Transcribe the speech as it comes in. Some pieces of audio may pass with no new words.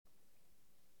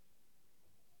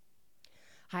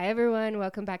Hi, everyone.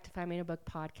 Welcome back to Find Me a Book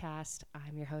podcast.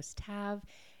 I'm your host, Tav,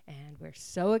 and we're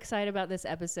so excited about this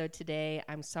episode today.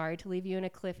 I'm sorry to leave you in a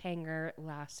cliffhanger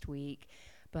last week,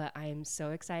 but I'm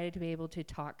so excited to be able to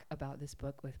talk about this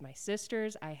book with my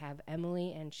sisters. I have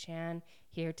Emily and Shan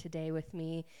here today with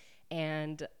me,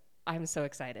 and I'm so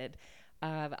excited.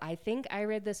 I think I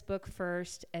read this book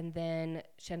first, and then,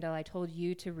 Shandell, I told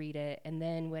you to read it, and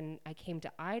then when I came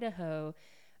to Idaho,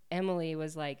 Emily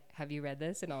was like, have you read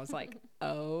this? And I was like,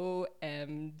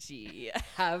 OMG,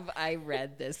 have I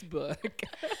read this book?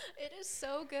 It is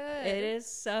so good. It is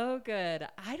so good.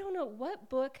 I don't know, what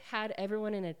book had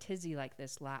everyone in a tizzy like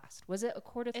this last? Was it A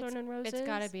Court of Thorn and Roses? It's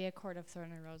got to be A Court of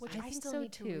Thorn and Roses. Which I I think still so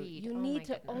need to too. read. You Oh need my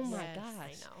to, oh goodness. my Yes. gosh.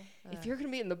 I know. If you're going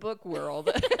to be in the book world,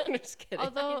 I'm just kidding.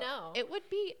 Although I know. it would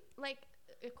be like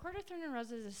A Court of Thorn and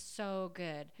Roses is so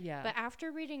good. Yeah. But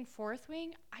after reading Fourth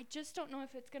Wing, I just don't know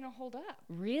if it's going to hold up.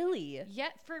 Really?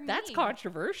 Yet for me. That's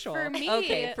controversial. For me.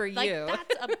 Okay, for like, you.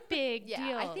 That's a big Yeah,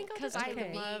 deal. I think I'll because just I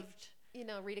take a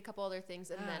loved. read a couple other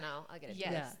things and then I'll get it.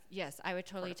 Yes, Yeah. yes, I would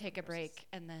totally Court of take a Thorn and break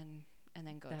and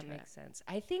then go That to makes it. sense.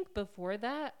 I think before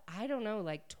that, I don't know,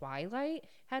 like Twilight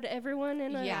had everyone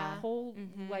in a Yeah. whole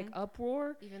like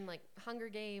uproar. Even like Hunger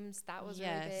Games, that was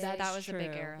Yes, really big. that was a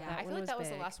big true. era. yeah, That I feel one like was that was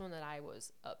the big. last one that I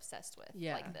was obsessed with.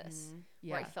 Yeah. Like this.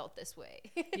 Yeah. Where I felt this way.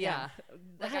 Yeah.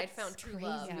 Like I'd That's found true crazy.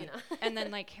 love, Yeah. you know. And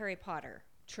then like Harry Potter.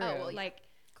 True. Oh, well, yeah. Like,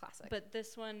 Classic. but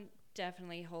this one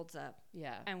definitely holds up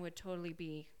Yeah. and would totally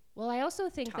be. Well, I also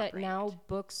think Top that now ranked.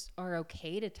 books are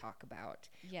okay to talk about.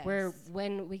 Yes. Where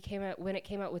when it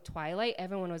came out with Twilight,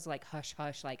 everyone was like, hush,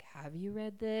 hush, like, have you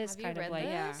read this? Have you kind of read like,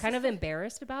 this? kind of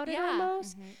embarrassed about it Yeah.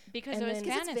 almost. Because And it was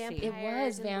then- 'Cause it's fantasy. It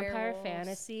was and vampire werewolves.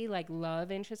 fantasy, like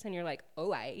love interest, and you're like,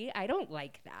 oh, I don't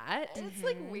like that. It's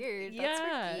like weird. Yeah. That's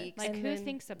for geeks. Like, And who then-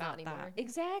 thinks about Not anymore. that?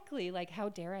 Exactly. Like, how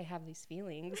dare I have these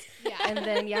feelings? Yeah. And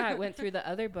then, yeah, I went through the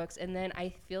other books. And then I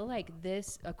feel like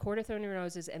this, A Court of Thorn and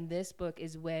Roses, and this book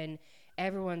is when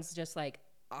everyone's just like,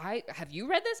 have you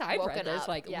read this? I've read Woken this. up,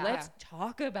 Like, yeah. let's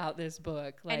talk about this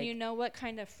book. Like, And you know what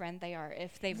kind of friend they are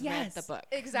if they've read Yes. the book.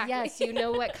 Exactly. yes, you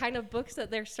know what kind of books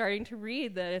that they're starting to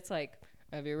read that it's like,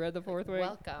 have you read The Fourth Wing?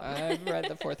 welcome. I've read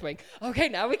The Fourth Wing. Okay,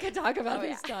 now we can talk about Oh,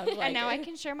 this yeah. stuff. Like, And now I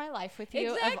can share my life with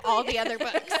you Exactly. of all the other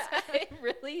books. It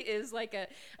really is like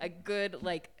a good,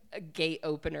 like, a gate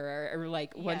opener, or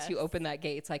like once you Yes. open that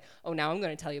gate, it's like, oh, now I'm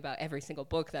going to tell you about every single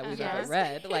book that we've ever Yes.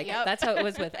 read. Like, Yep. that's how it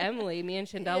was with Emily. Me and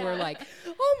Shandell were Yeah. like,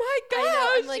 oh my I know.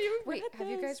 gosh, I'm like, you wait, read have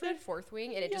you guys this? read Fourth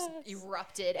Wing? And it just Yes.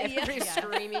 erupted. Everybody Yeah.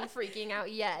 screaming, freaking out.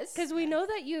 Yes. Because we know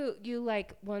that you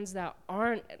like ones that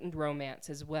aren't romance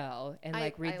as well, and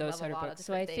like read I those love sort a of lot of books.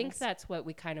 So I different think things. that's what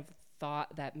we kind of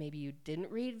thought, that maybe you didn't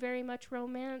read very much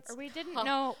romance. Or we didn't Huh.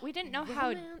 know how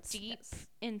Romance? deep Yes.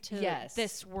 into Yes.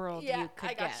 this world Yeah, you could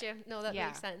I got get. you. No, that Yeah.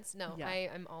 makes sense. No, Yeah.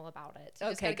 I'm all about it. You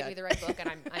just Okay, gotta give me good. the right book, and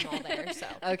I'm all there. So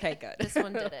Okay, good. this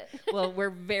one did it. Well,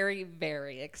 we're very,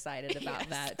 very excited about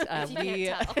Yes. that. If you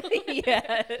can't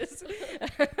tell. yes,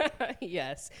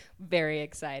 yes, very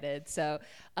excited. So,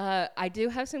 I do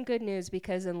have some good news,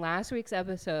 because in last week's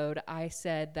episode, I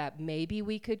said that maybe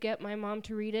we could get my mom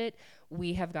to read it.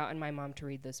 We have gotten my mom to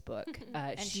read this book.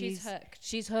 And she's hooked.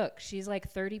 She's hooked. She's like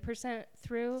 30%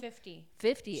 through. 50.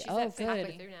 50. She's Oh, at 50. Halfway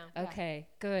good. through now. Yeah. Okay,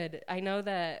 good. I know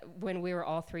that when we were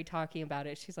all three talking about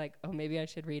it, she's like, oh, maybe I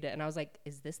should read it. And I was like,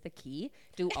 is this the key?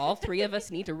 Do all three of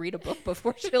us need to read a book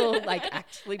before she'll like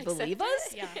actually believe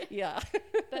us? Yeah. Yeah.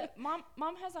 But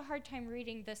mom has a hard time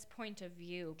reading this point of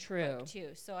view True. book too.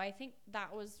 So I think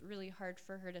that was really hard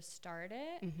for her to start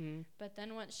it. Mm-hmm. But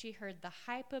then once she heard the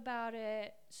hype about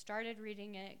it, started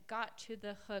reading it, got to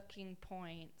the hooking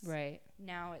points. Right.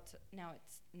 Now it's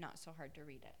not so hard to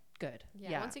read it. Good.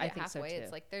 Yeah, once you I get think so, halfway, too.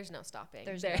 it's like there's no stopping.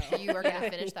 There's There- no- You are gonna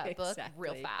finish that book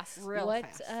real Exactly. fast. Real what?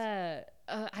 fast.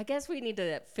 I guess we need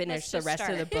to finish Let's the just rest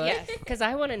of the start. book, Yes. because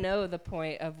I want to know the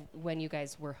point of when you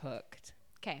guys were hooked.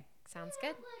 Okay. Sounds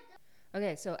good.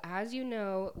 Okay, so as you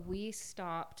know, we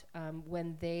stopped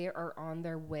when they are on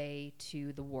their way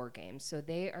to the war games. So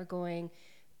they are going,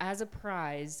 as a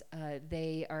prize,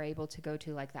 they are able to go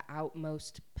to like the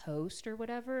outmost post or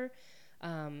whatever,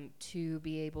 to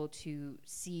be able to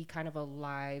see kind of a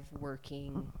live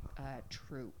working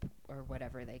troop or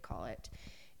whatever they call it.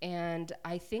 And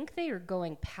I think they are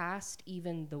going past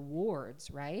even the wards,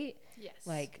 right? Yes.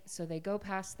 Like, so they go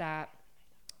past that,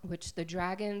 which the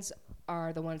dragons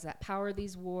are the ones that power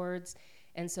these wards,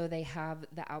 and so they have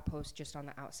the outpost just on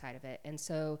the outside of it. And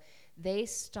so they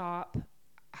stop,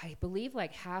 I believe,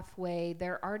 like halfway.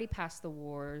 They're already past the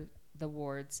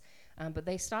wards, but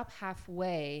they stop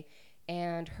halfway,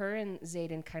 and her and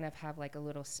Zayden kind of have like a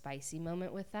little spicy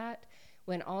moment with that,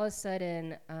 when all of a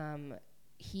sudden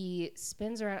he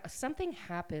spins around. Something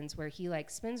happens where he like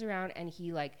spins around and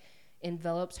he like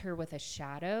envelops her with a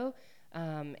shadow,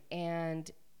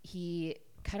 and he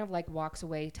kind of like walks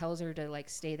away, tells her to like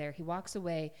stay there. He walks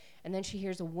away, and then she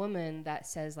hears a woman that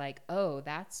says like, oh,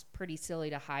 that's pretty silly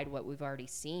to hide what we've already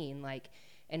seen, like,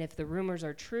 and if the rumors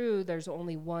are true, there's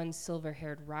only one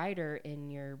silver-haired rider in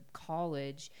your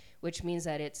college, which means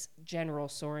that it's General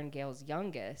Sorengale's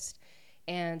youngest.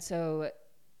 And so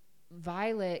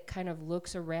Violet kind of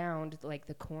looks around like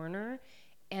the corner,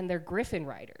 and they're Griffin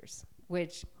riders,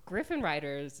 which Griffin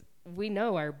riders we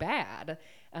know are bad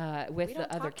with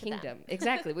the other kingdom.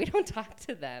 Exactly. We don't talk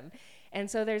to them.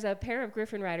 And so there's a pair of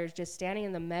Griffin riders just standing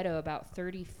in the meadow about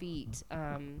 30 feet.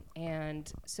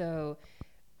 And so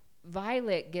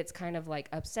Violet gets kind of like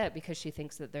upset because she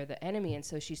thinks that they're the enemy. And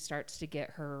so she starts to get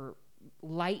her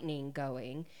lightning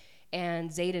going.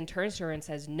 And Xaden turns to her and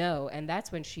says, no. And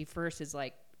that's when she first is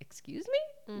like, excuse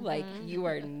me? Mm-hmm. Like, you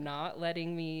are not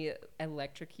letting me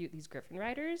electrocute these Griffin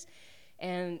riders?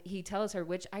 And he tells her,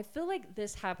 which I feel like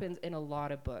this happens in a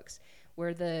lot of books,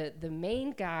 where the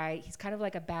main guy, he's kind of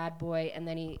like a bad boy, and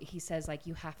then he says, like,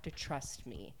 you have to trust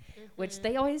me, which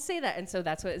they always say that. And so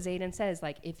that's what Xaden says,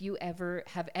 like, if you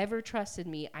have ever trusted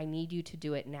me, I need you to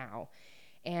do it now.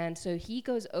 And so he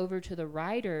goes over to the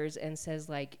riders and says,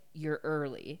 like, you're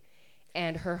early.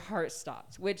 And her heart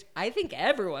stops, which I think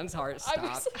everyone's heart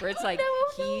stops, where it's like,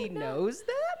 he knows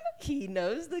them? He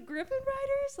knows the Griffin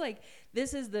riders? Like,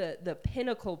 this is the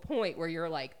pinnacle point where you're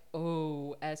like,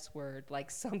 oh, S word, like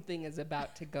something is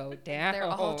about to go down. They're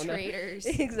all traitors.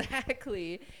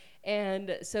 Exactly.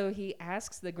 And so he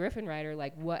asks the Griffin rider,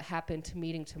 like, what happened to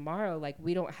meeting tomorrow? Like,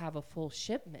 we don't have a full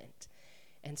shipment.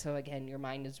 And so again, your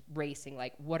mind is racing,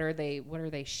 like, what are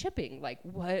they shipping? Like,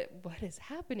 what is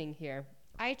happening here?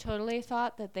 I totally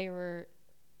thought that they were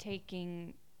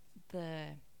taking the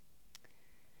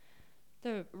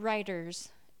riders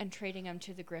and trading them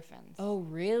to the Griffins. Oh,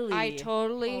 really? I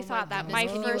totally thought that. My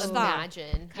first thought.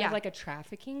 Imagine. Kind of like a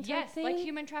trafficking type thing? Yes, like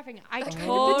human trafficking. I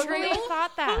totally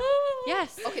thought that.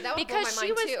 Yes. Okay, that would blow my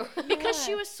mind too. Because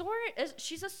she was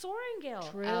she's a Sorengale.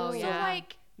 True. Oh, so yeah.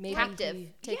 like, maybe captive.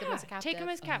 Take him as a captive. Take him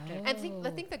as captive. And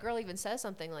I think the girl even says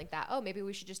something like that. Oh, maybe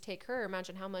we should just take her.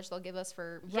 Imagine how much they'll give us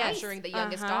for capturing the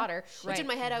youngest daughter. Which in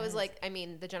my head, I was like, I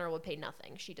mean, the general would pay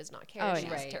nothing. She does not care.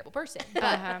 She's a terrible person.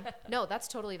 But no, that's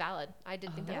totally valid. I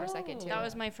did think that for a second too. That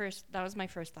was my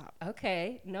first thought.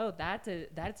 Okay. No,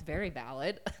 that's very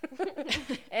valid.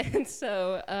 And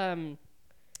so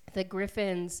the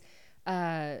Griffins,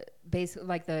 basically,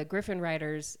 like, the Griffin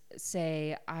riders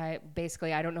say, I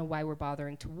don't know why we're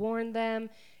bothering to warn them.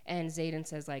 And Xaden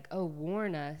says, like, oh,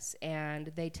 warn us.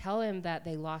 And they tell him that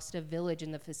they lost a village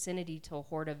in the vicinity to a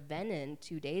horde of venom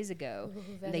 2 days ago.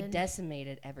 And they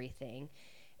decimated everything.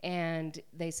 And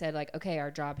they said, like, okay,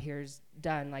 our job here's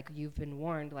done. Like, you've been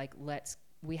warned. Like,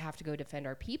 we have to go defend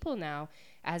our people now.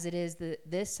 As it is,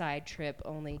 this side trip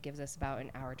only gives us about an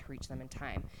hour to reach them in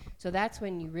time. So that's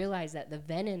when you realize that the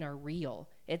venom are real.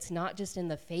 It's not just in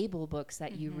the fable books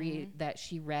that you read, that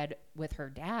she read with her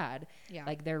dad. Yeah.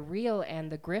 Like, they're real,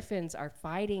 and the Griffins are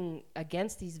fighting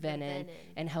against these venom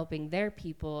and helping their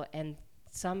people, and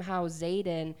somehow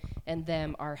Xaden and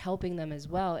them are helping them as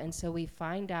well. And so we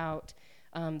find out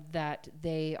that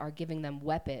they are giving them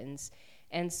weapons.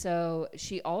 And so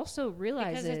she also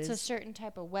realizes... Because it's a certain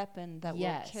type of weapon that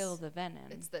will kill the venom.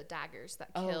 It's the daggers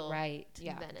that kill right.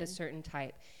 venom. The certain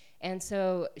type. And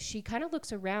so she kind of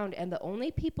looks around, and the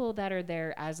only people that are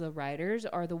there as the riders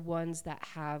are the ones that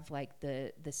have, like,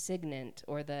 the signet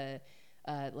or the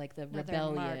like the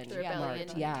rebellion. The rebellion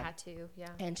tattoo, yeah.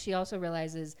 And she also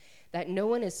realizes that no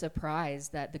one is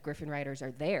surprised that the Griffin riders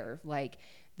are there. Like,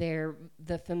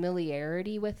 the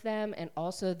familiarity with them, and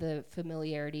also the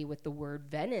familiarity with the word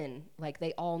venom, like,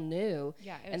 they all knew.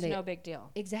 Yeah, it was no big deal.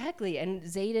 Exactly. And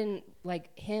Xaden,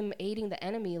 like, him aiding the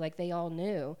enemy, like, they all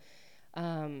knew.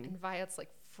 And Violet's like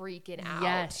freaking out.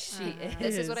 Yes, she is.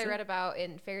 This is what I read about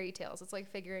in fairy tales. It's like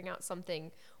figuring out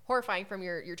something horrifying from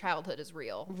your childhood is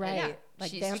real. Right. Yeah.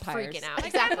 Like she's vampires. freaking out.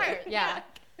 Exactly. Yeah.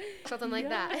 Something like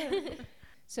that.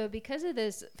 So because of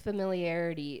this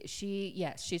familiarity,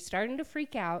 she's starting to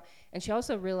freak out, and she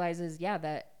also realizes,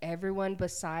 that everyone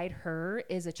beside her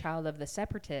is a child of the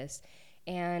Separatists,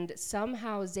 and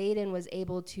somehow Xaden was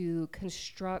able to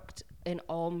construct an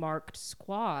all-marked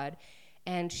squad,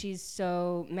 and she's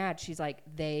so mad. She's like,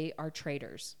 they are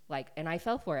traitors. Like, and I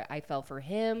fell for it. I fell for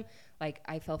him. Like,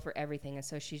 I fell for everything, and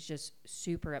so she's just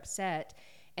super upset.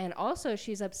 And also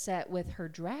she's upset with her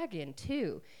dragon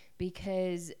too,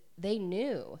 because they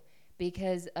knew,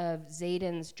 because of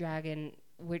Xaden's dragon,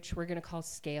 which we're going to call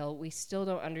Scale. We still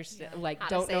don't understand,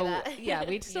 don't know.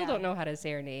 We still don't know how to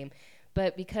say her name.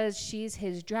 But because she's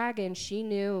his dragon, she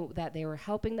knew that they were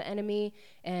helping the enemy,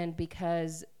 and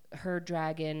because her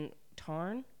dragon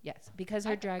Tarn, because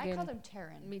her dragon. I call them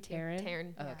Terran. Me too.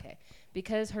 Terran. Oh, okay.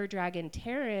 Because her dragon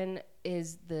Terran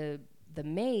is the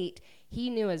mate, he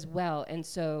knew as well, and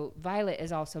so Violet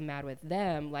is also mad with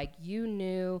them. Like, you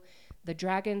knew the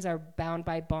dragons are bound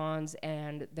by bonds,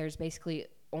 and there's basically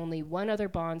only one other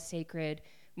bond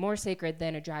more sacred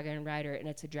than a dragon rider, and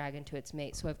it's a dragon to its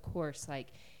mate. So of course, like,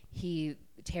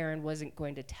 Terran wasn't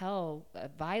going to tell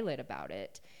Violet about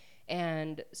it,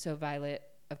 and so Violet,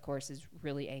 of course, is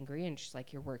really angry, and she's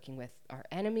like, "You're working with our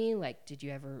enemy. Like, did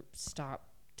you ever stop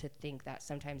to think that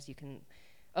sometimes you can?"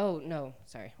 Oh no,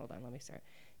 sorry. Hold on, let me start.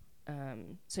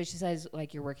 So she says,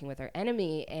 like, "You're working with our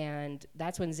enemy," and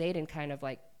that's when Xaden kind of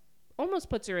like almost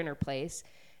puts her in her place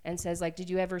and says, like, "Did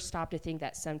you ever stop to think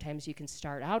that sometimes you can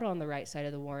start out on the right side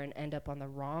of the war and end up on the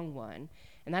wrong one?"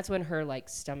 And that's when her like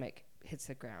stomach hits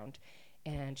the ground,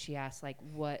 and she asks, like,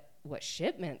 what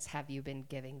shipments have you been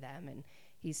giving them? And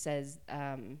he says,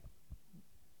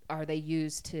 "Are they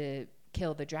used to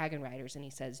kill the dragon riders?" And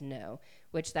he says no,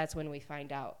 which that's when we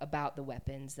find out about the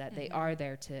weapons, that they are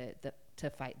there to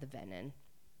fight the Venom.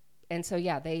 And so,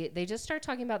 yeah, they just start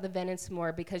talking about the Venom some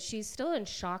more, because she's still in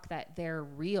shock that they're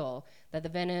real, that the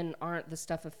Venom aren't the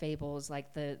stuff of fables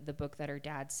like the book that her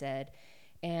dad said.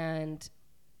 And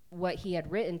what he had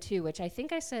written too, which I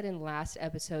think I said in last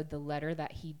episode, the letter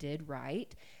that he did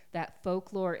write, that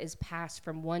folklore is passed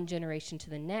from one generation to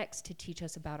the next to teach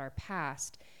us about our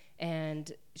past. And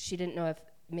she didn't know if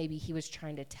maybe he was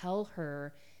trying to tell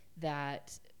her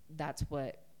that that's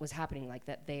what was happening, like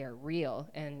that they are real.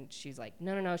 And she's like,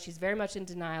 no. She's very much in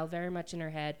denial, very much in her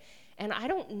head. And I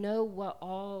don't know what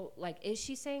all, like, is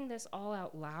she saying this all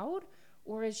out loud?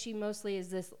 Or is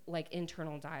this like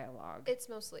internal dialogue? It's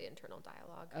mostly internal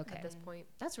dialogue at this point.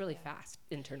 That's really fast,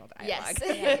 internal dialogue.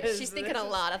 Yes. She's thinking a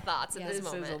lot of thoughts at this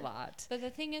moment. This is a lot. But the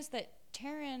thing is that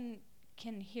Terran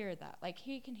can hear that. Like,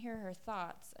 he can hear her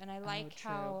thoughts. And I like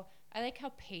how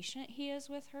patient he is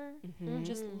with her. Mm-hmm.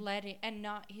 Just letting, and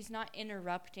he's not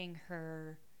interrupting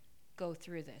her go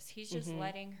through this. He's just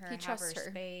letting her have her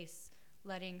space,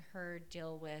 letting her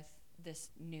deal with this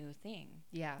new thing.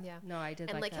 Yeah. No, I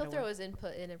did. And like he'll throw his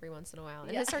input in every once in a while.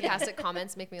 And his sarcastic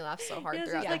comments make me laugh so hard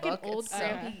throughout like the book. An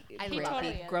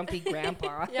old grumpy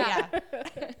grandpa. Yeah.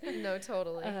 No,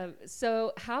 totally.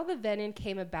 So how the Venom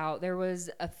came about, there was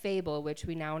a fable, which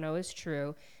we now know is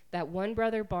true, that one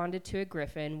brother bonded to a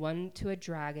griffin, one to a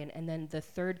dragon, and then the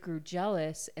third grew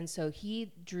jealous, and so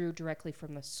he drew directly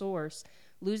from the source,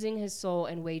 losing his soul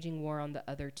and waging war on the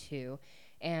other two.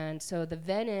 And so the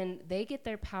Venom, they get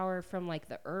their power from like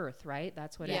the earth, right?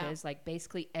 That's what it is. Like,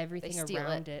 basically everything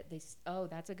around it.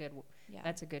 That's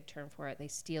a good term for it. They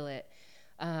steal it.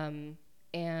 And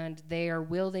they are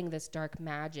wielding this dark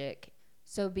magic.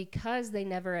 So because they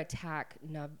never attack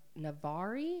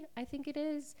Navari, I think it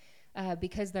is,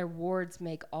 because their wards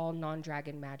make all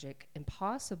non-dragon magic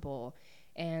impossible.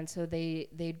 And so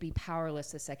they'd be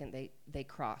powerless the second they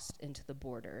crossed into the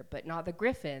border, but not the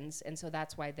Griffins. And so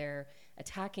that's why they're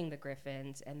attacking the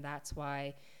Griffins. And that's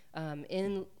why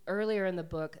earlier in the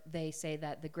book, they say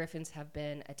that the Griffins have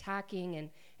been attacking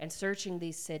and searching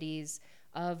these cities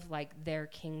of like their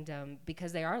kingdom,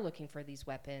 because they are looking for these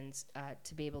weapons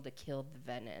to be able to kill the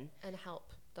Venom. And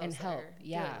help those that are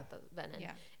dealing with the Venom.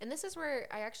 Yeah. And this is where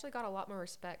I actually got a lot more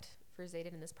respect for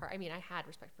Xaden in this part. I mean, I had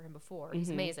respect for him before. He's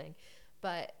amazing.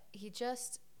 But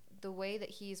the way that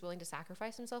he's willing to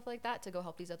sacrifice himself like that to go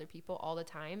help these other people all the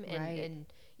time and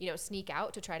sneak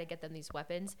out to try to get them these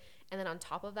weapons. And then on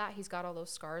top of that, he's got all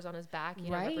those scars on his back,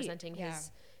 representing his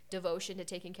devotion to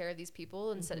taking care of these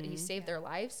people, and said he saved their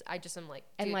lives. I just am like,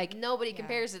 dude, and like nobody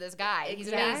compares to this guy. Exactly.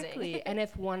 He's amazing. And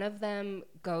if one of them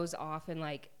goes off and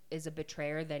like is a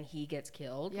betrayer, then he gets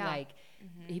killed. Like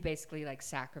he basically like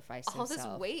sacrificed all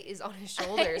himself. This weight is on his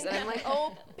shoulders. And I'm like,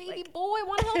 oh baby boy, I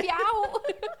want to help you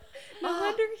out. No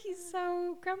wonder he's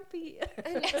so grumpy.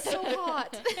 And it's so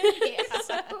hot.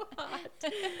 So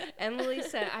hot. Emily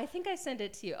said, I think I sent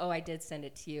it to you. Oh, I did send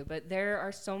it to you. But there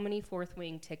are so many Fourth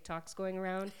Wing TikToks going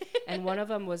around. And one of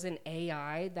them was an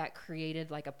AI that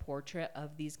created like a portrait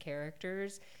of these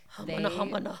characters. They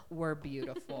were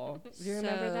beautiful. Do you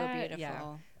remember that? Beautiful.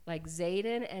 Yeah. Like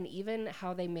Xaden, and even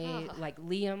how they made like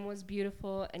Liam was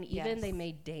beautiful, and even they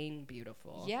made Dane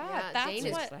beautiful. Yeah, that's Dane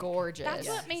is what gorgeous. That's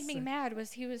what made me mad,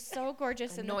 was he was so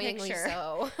gorgeous in the Annoyingly picture.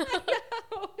 So.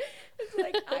 It's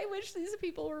like, I wish these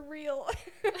people were real.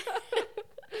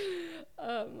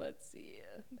 Let's see.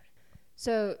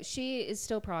 So she is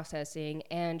still processing,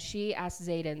 and she asks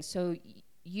Xaden, so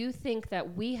you think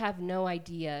that we have no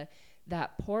idea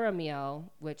that Poramiel,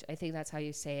 which I think that's how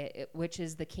you say it, which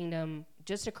is the kingdom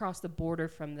just across the border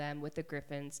from them with the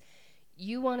Griffins,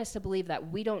 you want us to believe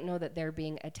that we don't know that they're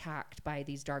being attacked by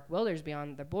these dark wielders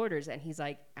beyond the borders. And he's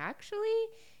like, actually,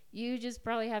 you just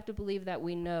probably have to believe that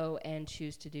we know and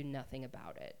choose to do nothing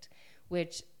about it,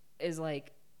 which is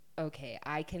like, okay,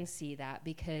 I can see that,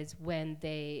 because when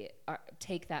they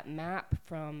take that map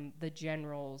from the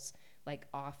general's like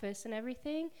office and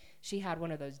everything, she had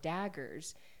one of those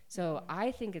daggers. So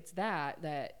I think it's that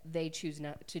they choose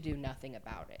not to do nothing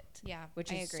about it. Yeah,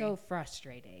 which I is agree. so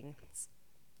frustrating. It's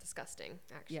disgusting,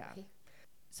 actually. Yeah.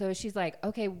 So she's like,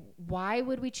 okay, why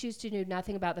would we choose to do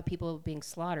nothing about the people being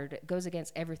slaughtered? It goes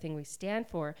against everything we stand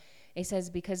for. And he says,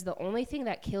 because the only thing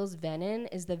that kills Venin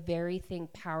is the very thing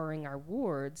powering our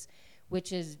wards,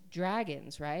 which is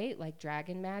dragons, right? Like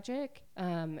dragon magic.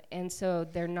 And so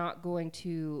they're not going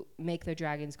to make the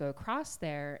dragons go across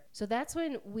there. So that's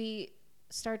when we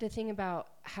start to think about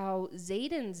how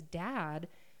Xaden's dad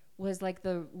was like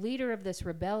the leader of this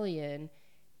rebellion,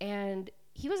 and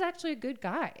he was actually a good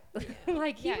guy.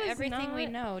 Like, he was everything we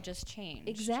know just changed.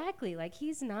 Exactly. Like,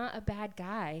 he's not a bad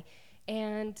guy.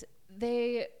 And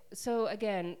so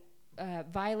again,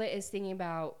 Violet is thinking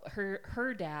about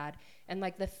her dad and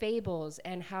like the fables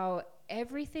and how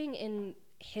everything in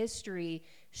history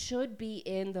should be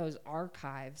in those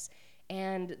archives.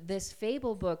 And this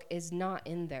fable book is not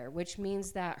in there, which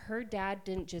means that her dad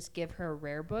didn't just give her a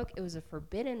rare book. It was a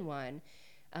forbidden one.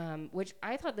 Which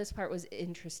I thought this part was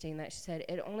interesting, that she said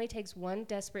it only takes one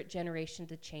desperate generation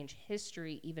to change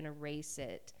history, even erase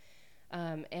it.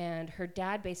 And her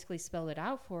dad basically spelled it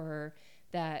out for her,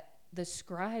 that the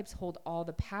scribes hold all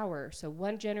the power. So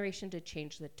one generation to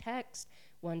change the text,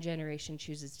 one generation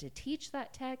chooses to teach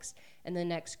that text, and the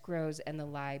next grows and the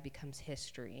lie becomes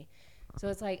history. So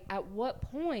it's like, at what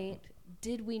point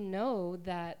did we know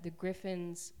that the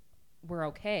Griffins were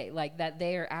okay? Like, that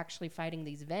they are actually fighting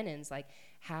these Venins? Like,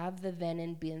 have the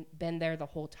Venin been there the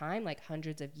whole time, like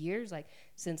hundreds of years, like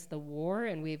since the war,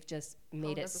 and we've just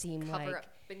made it seem like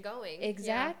been going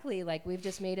exactly. Yeah. Like, we've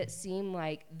just made it seem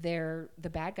like they're the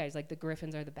bad guys, like the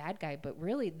Griffins are the bad guy, but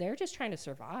really they're just trying to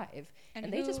survive,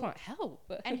 and they just want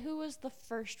help. And who was the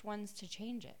first ones to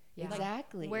change it? Yeah.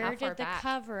 Exactly. Like, where did the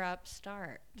cover up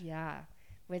start? Yeah,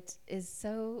 which is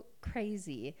so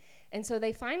crazy. And so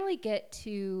they finally get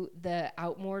to the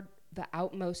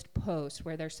outmost post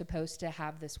where they're supposed to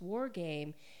have this war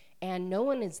game, and no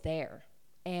one is there.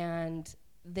 And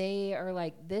they are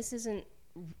like, this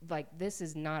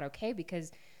is not okay,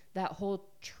 because that whole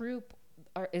troop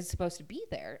is supposed to be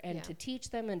there and to teach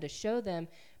them and to show them,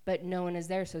 but no one is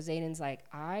there. So Xaden's like,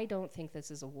 I don't think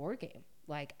this is a war game.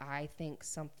 Like, I think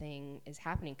something is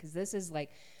happening, because this is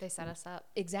like, they set us up.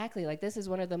 Exactly. Like, this is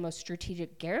one of the most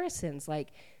strategic garrisons.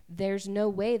 Like, there's no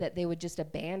way that they would just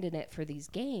abandon it for these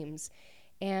games.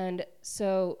 And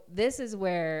so this is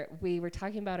where we were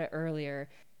talking about it earlier.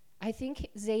 I think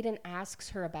Xaden asks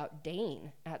her about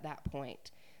Dane at that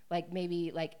point. Like,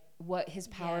 maybe like what his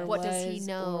power was. What does he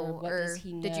know? Or what does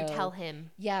he know? Did you tell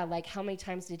him? Yeah, like, how many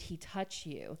times did he touch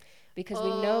you? Because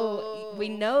we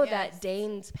know that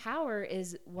Dane's power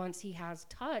is, once he has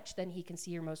touch, then he can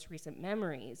see your most recent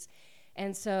memories.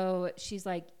 And so she's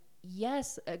like,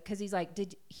 yes, because he's like,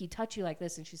 did he touch you like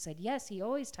this? And she said, yes, he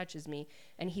always touches me,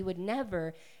 and he would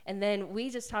never. And then we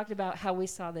just talked about how we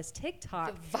saw this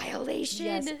TikTok. The violation.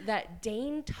 Yes, that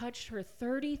Dane touched her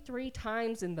 33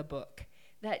 times in the book.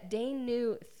 That Dane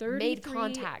knew 33. Made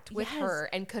contact with her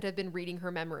and could have been reading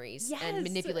her memories and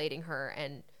manipulating her.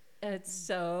 And it's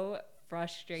so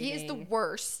frustrating. He is the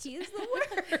worst. He is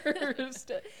the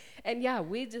worst. And yeah,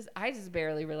 I just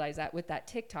barely realized that with that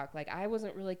TikTok. Like, I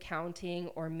wasn't really counting,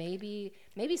 or maybe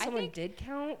someone did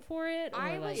count for it.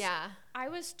 I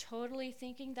was totally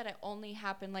thinking that it only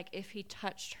happened like if he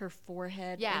touched her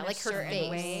forehead. Yeah, in like a certain her face.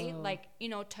 way, like,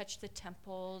 touch the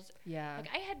temples. Yeah.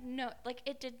 Like, I had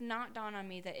it did not dawn on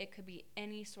me that it could be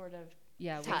any sort of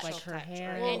with like her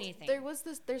hand or anything.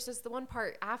 There's the one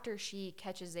part after she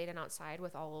catches Xaden outside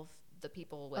with all of the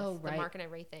people with the mark and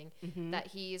everything, that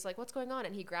he's like, what's going on?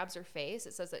 And he grabs her face.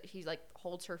 It says that he like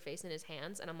holds her face in his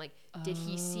hands, and I'm like, did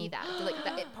he see that?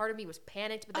 Part of me was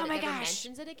panicked, but then it never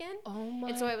mentions it again.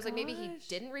 And so I was like, maybe he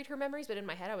didn't read her memories, but in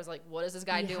my head I was like, what is this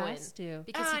guy doing? Has to.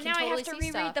 Because he can now totally I have to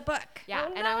reread the book. Yeah,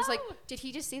 and I was like, did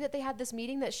he just see that they had this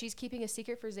meeting that she's keeping a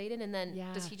secret for Xaden, and then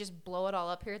does he just blow it all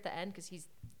up here at the end because he's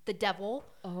the devil?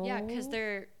 Yeah, because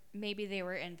maybe they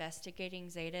were investigating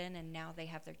Xaden, and now they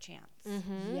have their chance.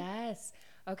 Mm-hmm. Yes.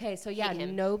 Okay, so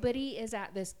nobody is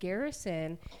at this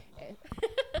garrison.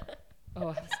 I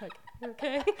was like,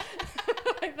 okay.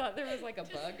 I thought there was like a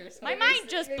bug or something. My mind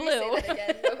just blew.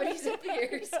 Nobody's at the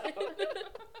garrison.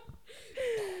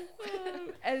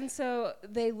 And so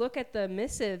they look at the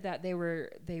missive that they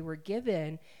were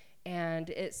given, and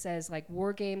it says like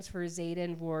war games for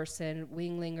Zayden Vorson,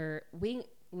 wing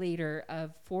leader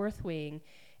of 4th Wing,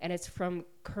 and it's from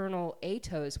Colonel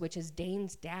Atos, which is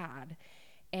Dane's dad.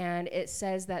 And it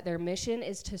says that their mission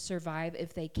is to survive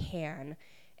if they can.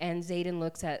 And Zayden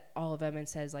looks at all of them and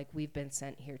says, like, we've been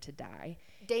sent here to die.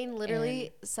 Dane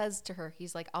literally says to her,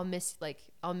 he's like, I'll miss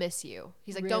you.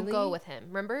 He's like, Really? don't go with him.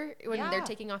 Remember when they're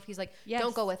taking off, he's like,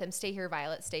 don't go with him. Stay here,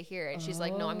 Violet. Stay here. And she's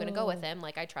like, no, I'm going to go with him.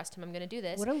 Like, I trust him. I'm going to do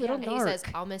this. What a little And narc. he says,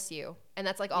 I'll miss you. And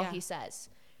that's like all he says.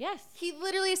 Yes. He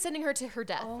literally is sending her to her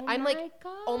death. Oh I'm like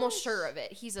gosh. almost sure of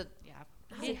it. He's a...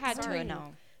 He had to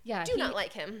know. Yeah, do not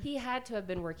like him. He had to have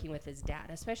been working with his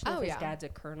dad, especially if his dad's a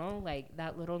colonel, like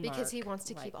that little narc. Because he wants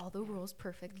to keep all the rules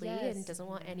perfectly and doesn't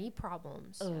want any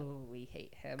problems. Oh, we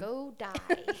hate him. Go die.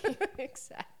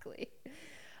 Exactly.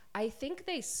 I think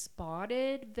they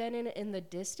spotted Venom in the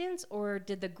distance, or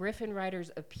did the Griffin Riders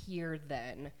appear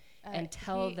then and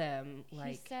tell them, like...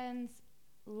 He sends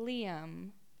Liam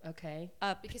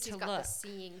up because to he's got look. the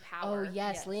seeing power. Oh,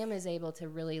 yes. Liam is able to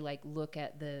really, like, look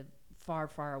at the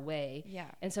far away. Yeah.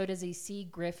 And so does he see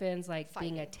Griffins, like,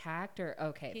 Fighting. being attacked, or...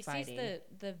 Okay, he fighting. sees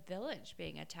the village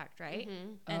being attacked, right?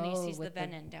 Mm-hmm. And he sees the with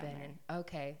Venom down there.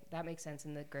 Okay, that makes sense,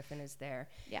 and the Griffin is there.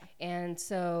 Yeah. And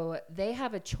so they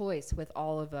have a choice with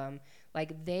all of them.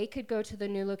 Like, they could go to the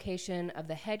new location of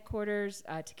the headquarters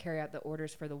to carry out the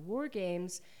orders for the war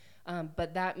games,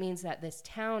 but that means that this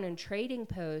town and trading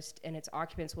post and its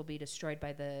occupants will be destroyed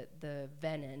by the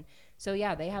Venom. So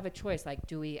yeah, they have a choice. Like,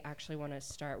 do we actually want to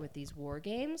start with these war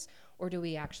games, or do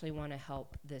we actually want to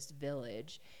help this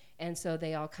village? And so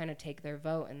they all kind of take their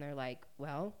vote, and they're like,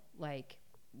 well, like,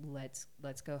 let's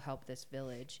go help this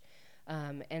village.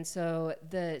 And so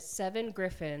the 7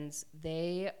 Griffins,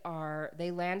 they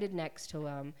landed next to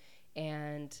them,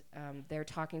 and they're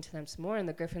talking to them some more. And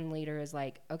the Griffin leader is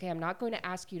like, okay, I'm not going to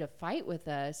ask you to fight with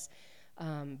us,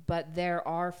 but there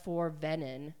are 4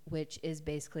 Venom, which is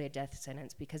basically a death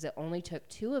sentence, because it only took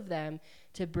 2 of them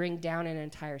to bring down an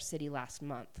entire city last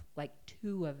month, like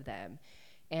 2 of them.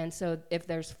 And so if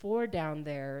there's 4 down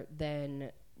there,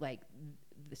 then like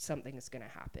something is going to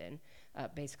happen.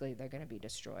 Basically, they're going to be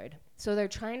destroyed. So they're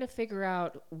trying to figure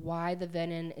out why the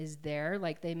Venom is there.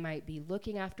 Like, they might be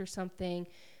looking after something,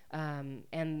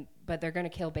 but they're going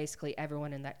to kill basically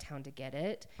everyone in that town to get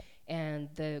it. And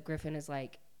the Griffin is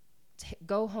like,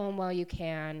 go home while you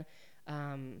can.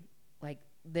 Like,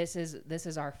 this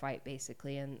is our fight,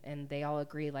 basically. And they all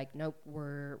agree, like, nope,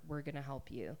 we're going to help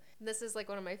you. This is like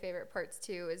one of my favorite parts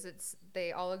too, is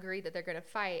they all agree that they're going to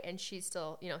fight, and she's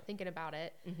still, thinking about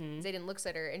it. Mm-hmm. Zayden looks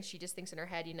at her, and she just thinks in her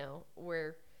head,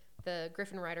 where the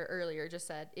Griffin Rider earlier just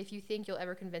said, if you think you'll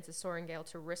ever convince a Sorengale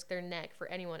to risk their neck for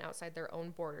anyone outside their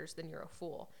own borders, then you're a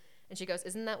fool. And she goes,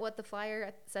 isn't that what the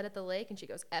flyer said at the lake? And she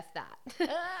goes, F that.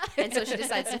 And so she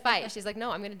decides to fight. She's like,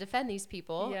 no, I'm going to defend these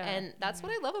people. Yeah. And that's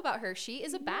what I love about her. She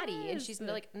is a baddie. And she's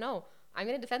like, no, I'm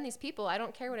going to defend these people. I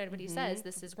don't care what anybody says.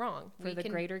 This is wrong. For the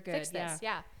greater good. Fix this.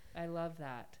 Yeah. I love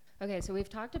that. Okay, so we've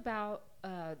talked about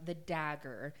the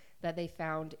dagger that they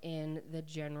found in the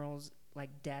general's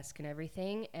desk and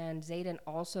everything. And Zayden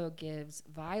also gives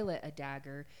Violet a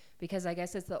dagger, because I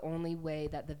guess it's the only way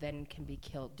that the Venom can be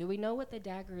killed. Do we know what the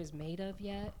dagger is made of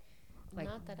yet?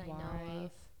 Not that I know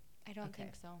of. I don't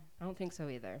think so. I don't think so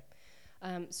either.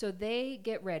 So they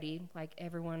get ready. Like,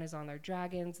 everyone is on their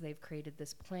dragons. They've created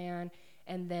this plan.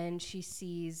 And then she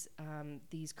sees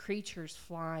these creatures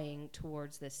flying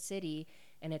towards this city,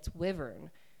 and it's Wyvern.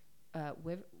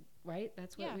 Right?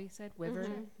 That's what we said?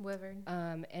 Wyvern? Mm-hmm.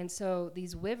 Wyvern. And so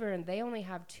these Wyvern, they only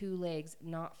have 2 legs,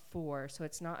 not 4. So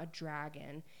it's not a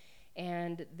dragon.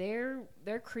 And they're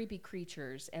creepy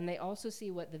creatures, and they also see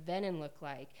what the Venom look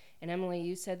like. And Emily,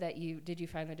 you said that did you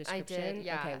find the description? I did,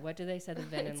 yeah. Okay, what do they say the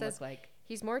Venom look like?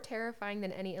 He's more terrifying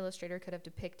than any illustrator could have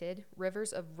depicted.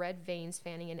 Rivers of red veins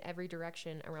fanning in every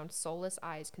direction around soulless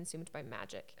eyes consumed by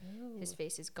magic. Ooh. His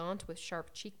face is gaunt with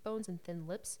sharp cheekbones and thin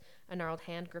lips, a gnarled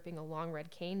hand gripping a long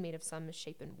red cane made of some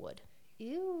misshapen wood.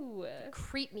 Ew.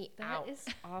 Creep me out. That is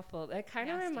awful. That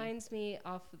kind of reminds me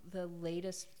of the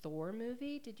latest Thor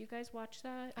movie. Did you guys watch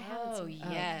that? I haven't seen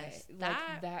it. Yes. Okay.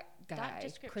 That guy,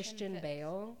 Christian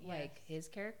Bale, his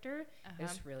character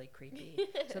is really creepy.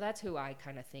 So that's who I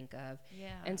kind of think of. Yeah.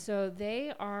 And so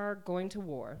they are going to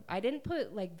war. I didn't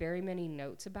put very many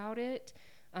notes about it.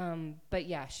 But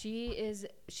yeah, she's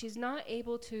not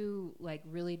able to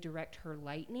really direct her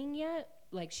lightning yet.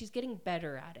 She's getting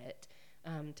better at it.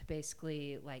 to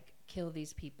basically like kill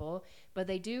these people. But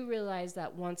they do realize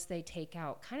that once they take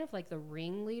out kind of like the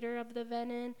ringleader of the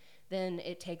venom, then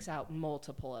it takes out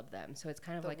multiple of them. So it's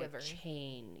kind of like a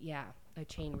chain, a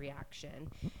chain reaction.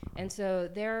 And so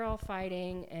they're all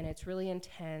fighting, and it's really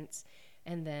intense.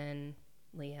 And then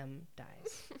Liam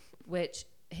dies, which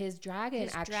his dragon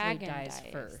dies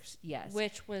first. Yes,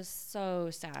 which was so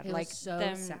sad. It was so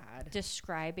sad.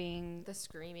 Describing the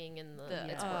screaming and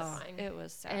it's horrifying. It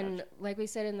was sad. And like we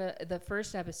said in the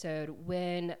first episode,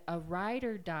 when a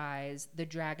rider dies, the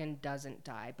dragon doesn't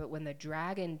die. But when the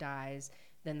dragon dies,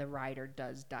 then the rider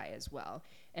does die as well.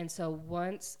 And so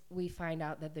once we find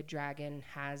out that the dragon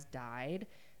has died,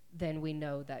 then we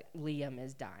know that Liam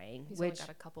is dying. He's only got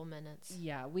a couple minutes.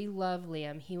 Yeah, we love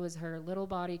Liam. He was her little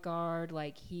bodyguard.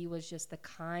 Like, he was just the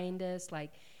kindest.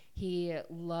 Like, he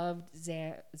loved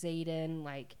Xaden.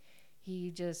 Like,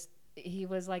 he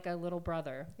was like a little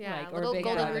brother. Yeah, like, little or big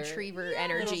golden brother. Retriever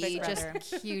energy, just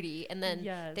cutie. And then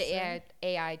the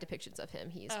AI depictions of him,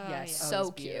 he's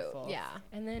so cute. Beautiful. Yeah.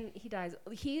 And then he dies.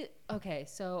 Okay,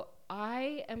 so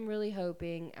I am really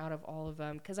hoping out of all of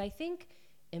them, because I think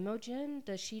Imogen,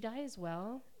 does she die as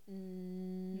well?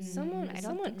 Someone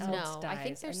else dies. I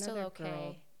think they're still okay.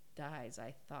 Girl dies,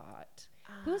 I thought.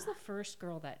 Who was the first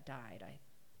girl that died?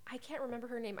 I can't remember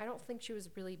her name. I don't think she was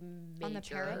really major. On the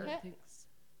parapet?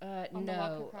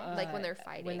 No. Like when they're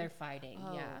fighting. When they're fighting,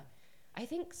 yeah. I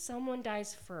think someone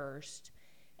dies first,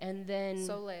 and then...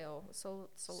 Soleil is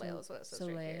what it says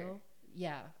right here.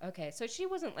 Yeah. Okay. So she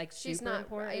wasn't like she's super not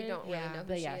important. I don't really know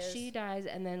who she is. She dies,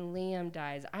 and then Liam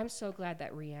dies. I'm so glad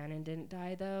that Rhiannon didn't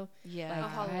die though. Yeah.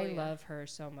 I love her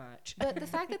so much. But the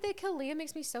fact that they kill Liam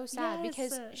makes me so sad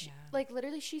because like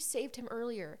literally she saved him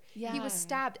earlier. Yeah. He was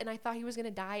stabbed, and I thought he was gonna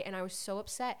die, and I was so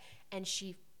upset. And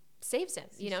she saves him.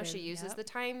 She uses the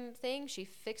time thing. She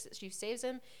saves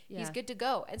him. Yeah. He's good to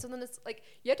go. And so then it's like,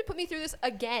 you had to put me through this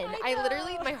again. I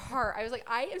literally, my heart, I was like,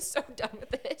 I am so done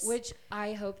with this. Which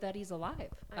I hope that he's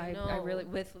alive. I know. I really,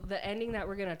 with the ending that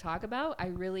we're going to talk about, I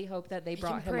really hope that they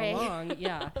brought him along.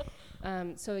 Yeah.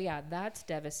 So yeah, that's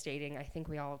devastating. I think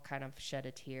we all kind of shed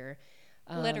a tear.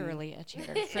 Literally a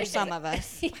tear for some of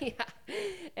us. Yeah.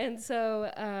 And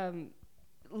so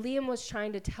Liam was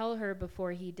trying to tell her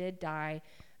before he did die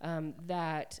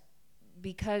that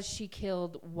because she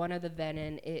killed one of the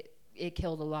venom, it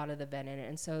killed a lot of the venom.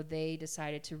 And so they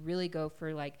decided to really go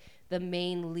for like the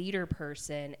main leader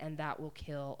person, and that will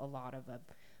kill a lot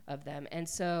of them. And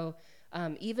so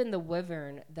even the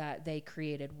wyvern that they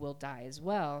created will die as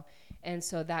well. And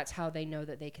so that's how they know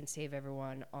that they can save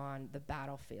everyone on the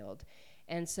battlefield.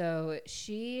 And so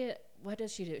what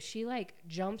does she do? She like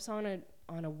jumps on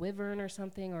a wyvern or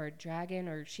something, or a dragon,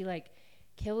 or she like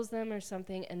kills them or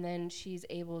something, and then she's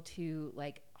able to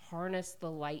like harness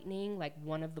the lightning, like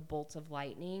one of the bolts of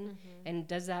lightning. Mm-hmm. And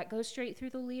does that go straight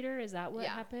through the leader? Is that what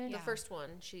happened? The first one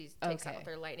she takes out with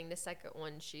her lightning. The second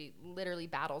one she literally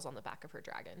battles on the back of her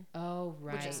dragon. Oh,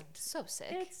 right. Which is so sick.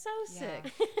 It's so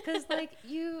sick. Because like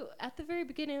you at the very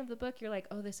beginning of the book, you're like,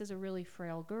 oh, this is a really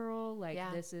frail girl, like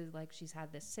this is like she's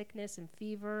had this sickness and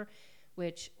fever,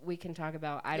 which we can talk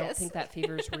about. I don't think that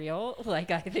fever is real.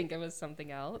 Like, I think it was something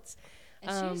else.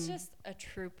 And she's just a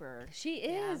trooper. She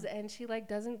is, and she like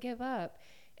doesn't give up.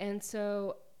 And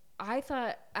so I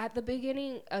thought at the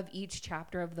beginning of each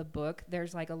chapter of the book,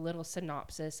 there's like a little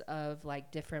synopsis of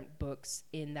like different books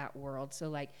in that world.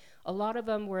 So like a lot of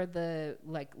them were the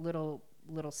like little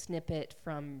snippet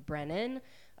from Brennan,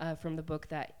 from the book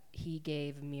that he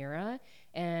gave Mira.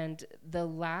 And the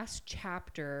last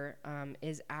chapter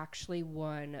is actually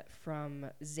one from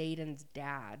Xaden's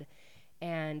dad.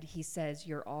 And he says,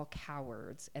 "You're all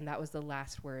cowards." And that was the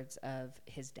last words of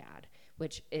his dad,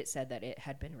 which it said that it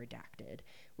had been redacted,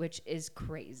 which is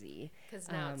crazy.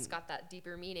 Because now it's got that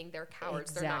deeper meaning. They're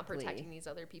cowards. Exactly. They're not protecting these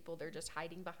other people. They're just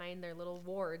hiding behind their little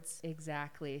wards.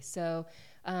 Exactly. So,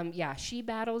 she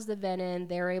battles the venom.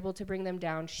 They're able to bring them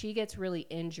down. She gets really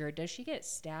injured. Does she get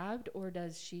stabbed, or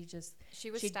does she just...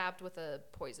 She was stabbed with a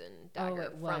poison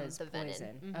dagger from the venom.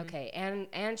 Mm-hmm. Okay.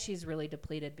 And she's really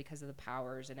depleted because of the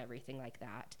powers and everything like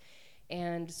that.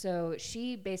 And so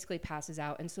she basically passes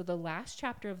out. And so the last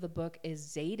chapter of the book is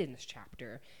Xaden's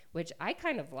chapter, which I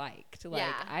kind of liked. Like,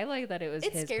 I like that it was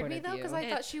his point of view. It scared me, though, because I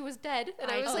thought she was dead. And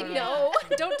I was like, no,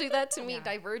 don't do that to me.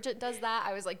 Divergent does that.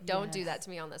 I was like, don't do that to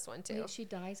me on this one, too. Wait, she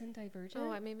dies in Divergent?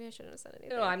 Oh, maybe I shouldn't have said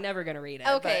anything. No, I'm never going to read it.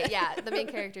 Okay, the main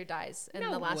character dies in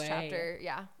the last chapter.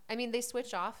 Yeah. I mean, they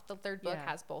switch off. The third book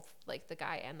has both, like, the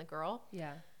guy and the girl.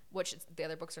 Yeah. which the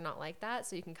other books are not like that.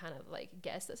 So you can kind of like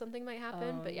guess that something might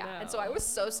happen. Oh, but yeah. no. And so I was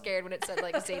so scared when it said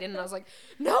like Xaden, and I was like,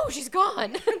 no, she's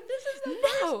gone. This is the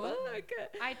first book.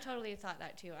 I totally thought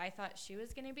that too. I thought she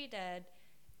was going to be dead,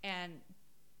 and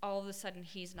all of a sudden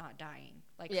he's not dying.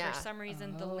 Like for some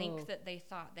reason, the link that they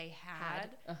thought they had,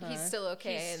 he's still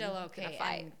okay. He's still okay. Gonna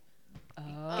fight.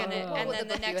 And then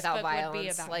the next book would be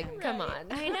about like, him. come on.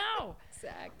 I know.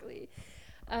 Exactly.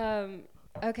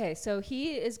 Okay, so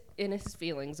he is in his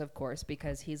feelings, of course,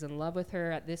 because he's in love with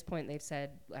her. At this point, they've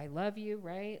said, I love you,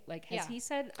 right? Like, has he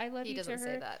said, I love you to her? He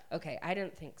doesn't say that. Okay, I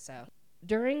didn't think so.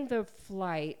 During the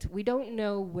flight, we don't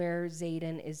know where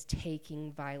Xaden is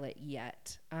taking Violet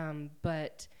yet,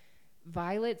 but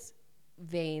Violet's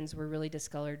veins were really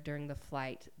discolored during the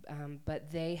flight, but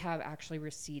they have actually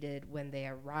receded when they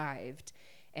arrived.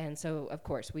 And so, of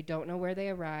course, we don't know where they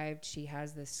arrived. She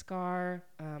has this scar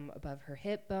above her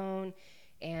hip bone,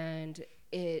 and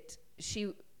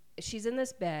she's in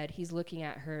this bed. He's looking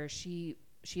at her. She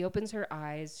opens her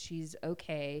eyes. She's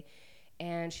okay,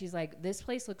 and she's like, "This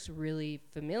place looks really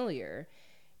familiar."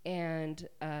 And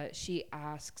she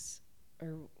asks,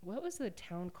 or what was the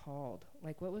town called?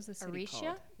 Like, what was the city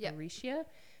called? Yep. Aricia.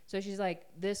 So she's like,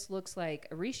 "This looks like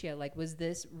Aricia. Like, was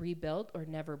this rebuilt or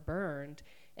never burned?"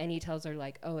 And he tells her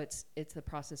like, "Oh, it's the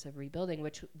process of rebuilding,"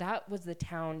 which that was the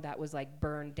town that was like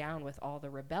burned down with all the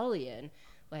rebellion.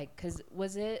 Like, cause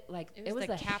was it like it was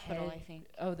the capital, I think.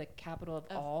 Oh, the capital of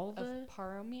all the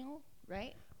Paromil,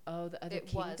 right? Oh, the other it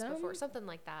kingdom? Was before something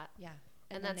like that. Yeah,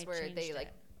 and that's where they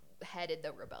like headed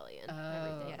the rebellion.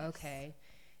 Oh, yes. Okay.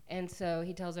 And so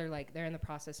he tells her like they're in the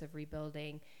process of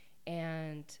rebuilding,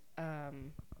 and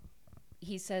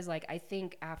he says, like, I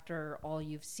think after all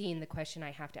you've seen, the question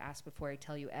I have to ask before I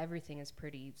tell you everything is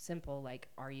pretty simple. Like,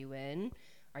 are you in?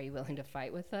 Are you willing to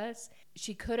fight with us?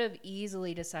 She could have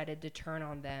easily decided to turn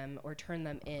on them or turn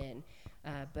them in,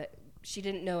 but she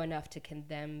didn't know enough to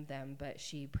condemn them, but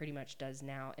she pretty much does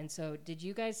now. And so did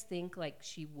you guys think, like,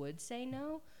 she would say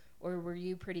no? Or were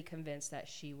you pretty convinced that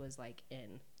she was, like,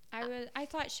 in? I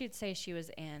thought she'd say she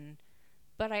was in,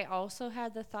 but I also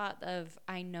had the thought of,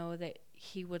 I know that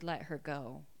he would let her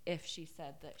go if she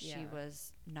said that she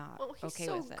was not okay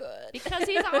so with it. Good. Because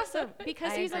he's awesome.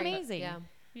 Because he's amazing.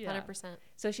 Yeah. 100%.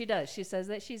 So she does. She says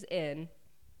that she's in.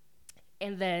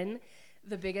 And then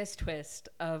the biggest twist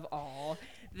of all.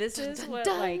 This is what,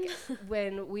 like,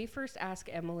 when we first asked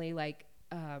Emily, like,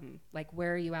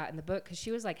 where are you at in the book? Because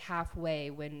she was, like,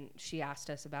 halfway when she asked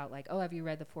us about, like, oh, have you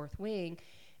read The Fourth Wing?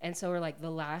 And so we're like,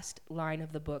 the last line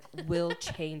of the book will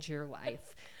change your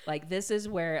life. Like, this is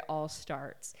where it all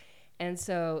starts. And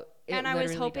so and I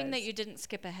was hoping that you didn't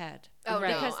skip ahead. Oh, right.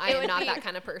 No, I am not that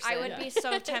kind of person. I would be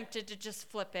so tempted to just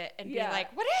flip it and be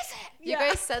like, what is it? You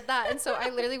guys said that. And so I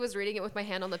literally was reading it with my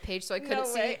hand on the page so I couldn't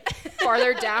see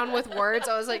farther down with words.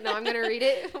 I was like, no, I'm going to read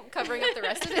it, covering up the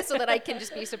rest of it so that I can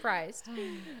just be surprised.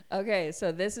 Okay,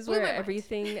 so this is where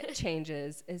everything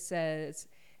changes. It says,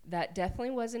 that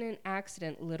definitely wasn't an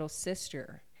accident, little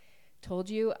sister. Told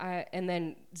you and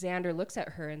then Xander looks at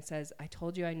her and says, I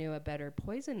told you I knew a better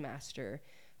poison master.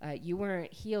 You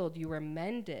weren't healed, you were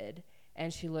mended.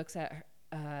 And she looks at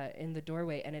her in the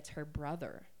doorway, and it's her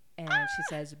brother. And she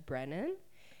says, Brennan?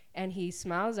 And he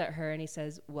smiles at her and he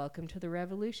says, welcome to the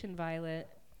revolution, Violet.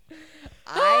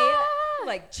 I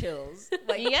like chills.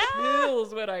 Like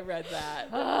chills when I read that.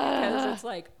 Because it's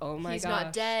like, oh my gosh. He's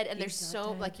not dead. And there's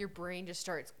so, like, your brain just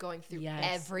starts going through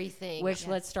everything. Which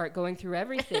let's start going through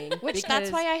everything. Which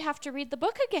that's why I have to read the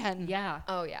book again. Yeah.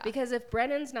 Oh, yeah. Because if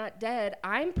Brennan's not dead,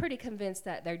 I'm pretty convinced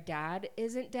that their dad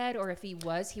isn't dead. Or if he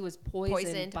was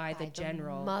poisoned by the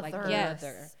general. Mother. Like the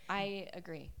mother. I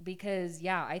agree. Because,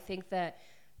 I think that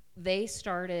they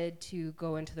started to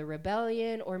go into the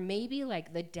rebellion, or maybe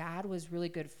like the dad was really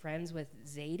good friends with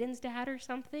Xaden's dad or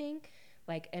something,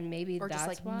 like, and maybe or that's just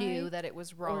like why. knew that it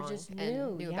was wrong, or just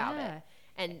knew about it,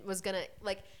 and was gonna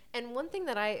like. And one thing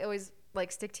that I always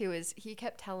like stick to is he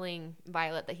kept telling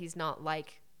Violet that he's not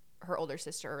like her older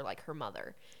sister or like her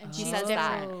mother, and she says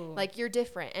that like, you're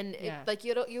different, and like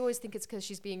you always think it's because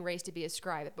she's being raised to be a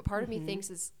scribe, but part of me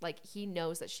thinks is like he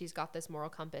knows that she's got this moral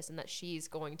compass and that she's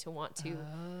going to want to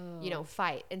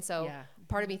fight, and so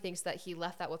part of me thinks that he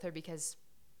left that with her because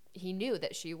he knew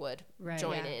that she would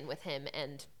join in with him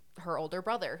and her older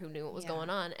brother who knew what was going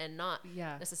on, and not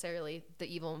necessarily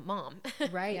the evil mom.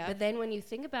 But then when you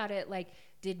think about it, like,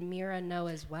 did Mira know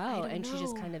as well? And she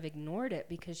just kind of ignored it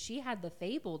because she had the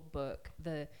fabled book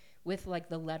with like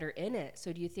the letter in it.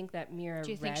 So do you think that Mira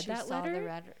read that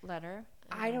letter?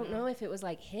 I don't know if it was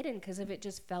like hidden, because if it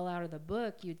just fell out of the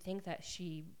book, you'd think that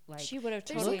she would have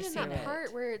totally seen in that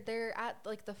part where they're at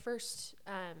like the first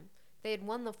they had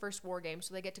won the first war game,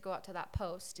 so they get to go out to that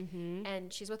post.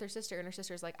 And she's with her sister, and her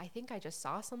sister's like, I think I just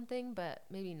saw something, but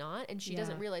maybe not. And she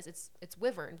doesn't realize it's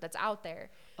Wyvern that's out there.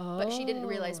 But she didn't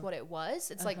realize what it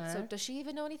was. It's like, so does she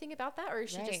even know anything about that? Or is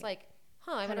she just like,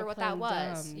 I wonder what that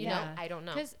was? Dumb. You know, I don't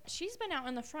know. Because she's been out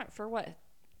in the front for what?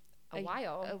 A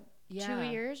while. 2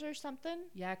 years or something.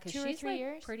 Yeah, because she's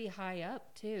like pretty high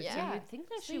up too. Yeah. So you'd think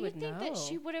that she would know. That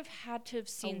she would have had to have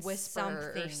seen a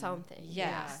whisper or something.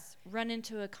 Yes. Run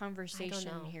into a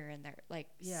conversation here and there. Like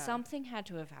something had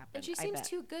to have happened. And she seems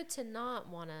too good to not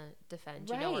want to defend,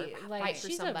 right. you know, or like, fight for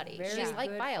somebody. She's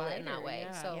like Violet in that way.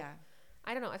 Yeah. So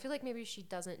I don't know. I feel like maybe she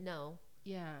doesn't know.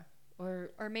 Yeah.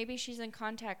 Or maybe she's in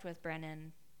contact with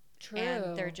Brennan. True.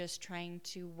 And they're just trying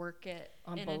to work it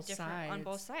on both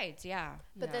sides. Yeah.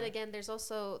 But then again, there's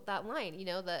also that line, you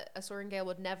know, that a Sorrengail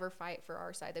would never fight for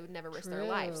our side. They would never risk their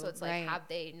life. So it's like, have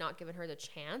they not given her the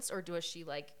chance, or does she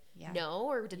like no,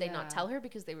 or did they not tell her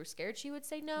because they were scared she would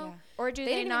say no? Or do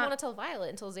they didn't even want to tell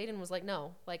Violet until Xaden was like,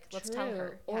 no, like let's tell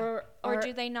her. Or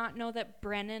do they not know that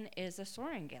Brennan is a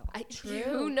Sorrengail?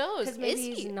 Who knows? Because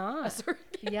maybe he's not.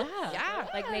 Yeah.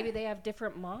 Like maybe they have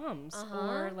different moms,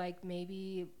 or like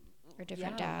maybe. Or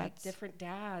different dads. Like different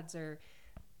dads, or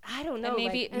I don't know. And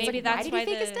maybe like, that's why he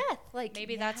fake his death? Like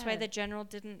maybe that's why the general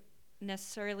didn't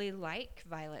necessarily like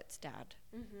Violet's dad.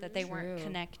 That they weren't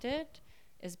connected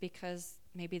is because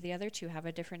maybe the other two have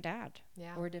a different dad.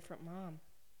 Yeah. Or a different mom.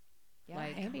 Yeah,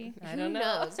 like, maybe. I don't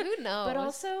know. Who knows? But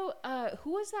also,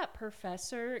 who was that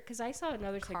professor? Because I saw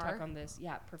another TikTok on this.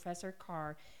 Yeah, Professor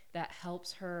Carr that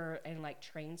helps her and like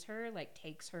trains her, like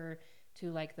takes her to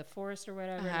like the forest or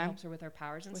whatever, and helps her with her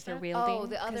powers and stuff. Her wielding. Oh,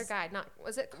 the other guy,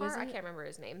 was it Carr? I can't remember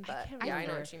his name, but I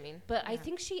know what you mean. But I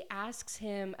think she asks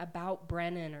him about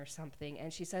Brennan or something,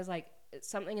 and she says like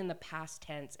something in the past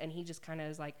tense, and he just kind of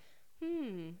is like,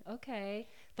 okay.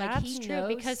 Like, that's he true,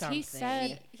 knows because something. he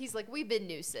said he's like, we've been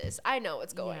new, sis. I know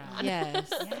what's going on. Yes.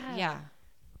 Yeah.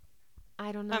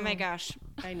 I don't know. Oh my gosh.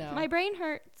 I know. My brain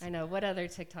hurts. I know. What other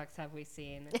TikToks have we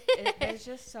seen? There's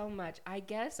just so much. I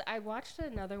guess I watched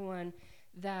another one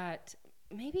that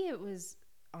maybe it was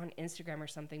on Instagram or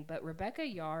something, but Rebecca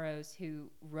Yarros,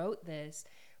 who wrote this,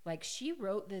 like she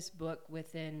wrote this book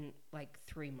within like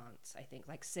 3 months, I think,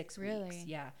 like 6 weeks.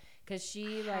 Yeah. Because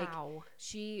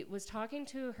she was talking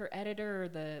to her editor or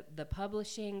the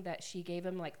publishing that she gave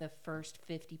him like the first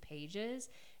 50 pages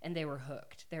and they were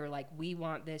hooked. They were like, we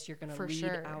want this. You're going to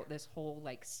read out this whole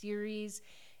like series.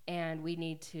 And we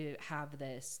need to have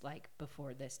this like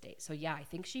before this date. So yeah, I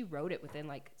think she wrote it within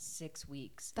like 6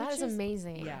 weeks. That is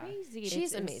amazing. Yeah, crazy.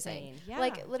 She's amazing. Yeah.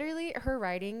 Like literally, her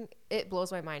writing, it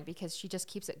blows my mind because she just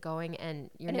keeps it going,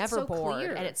 and you're never so bored,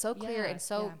 clear. and it's so clear and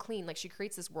so clean. Like she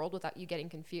creates this world without you getting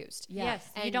confused. Yes,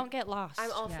 and you don't get lost.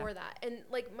 I'm all for that. And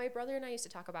like my brother and I used to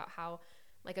talk about how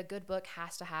like a good book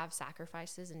has to have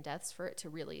sacrifices and deaths for it to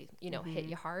really, you know, hit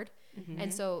you hard.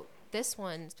 And so this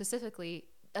one specifically,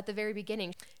 at the very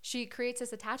beginning, she creates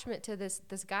this attachment to this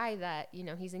guy that, you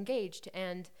know, he's engaged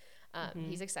and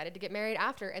he's excited to get married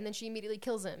after, and then she immediately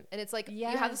kills him. And it's like, you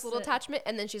have this little attachment,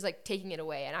 and then she's like taking it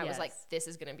away. And I was like, this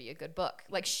is going to be a good book.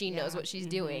 Like she knows what she's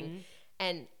doing.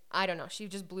 And I don't know, she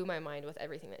just blew my mind with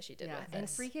everything that she did with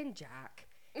this. And freaking Jack.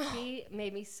 He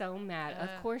made me so mad. Of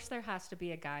course, there has to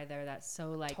be a guy there that's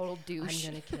so like, total douche.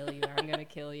 I'm gonna kill you. I'm gonna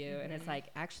kill you. And it's like,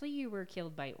 actually, you were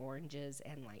killed by oranges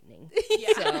and lightning.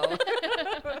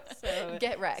 So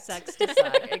get wrecked. Sucks to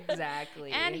suck.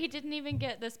 Exactly. And he didn't even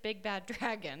get this big bad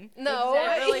dragon. No,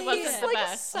 that really wasn't he's the like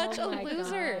best. such a my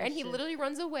loser, gosh. and he literally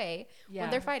runs away when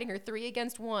they're fighting her 3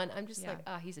 against 1. I'm just like,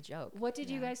 he's a joke. What did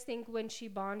you guys think when she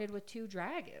bonded with 2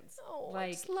 dragons? Oh, like,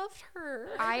 I just loved her.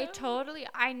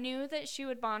 I knew that she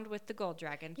would bond with the gold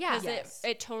dragon. Yeah. Because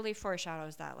it totally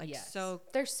foreshadows that. Like, so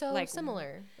they're so like,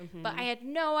 similar. But I had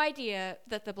no idea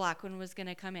that the black one was going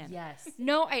to come in. Yes.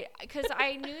 No, because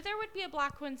I knew there would be a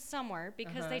black one somewhere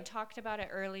because they talked about it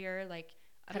earlier, like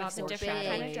about the different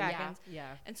kind of dragons. Yeah.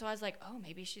 And so I was like, oh,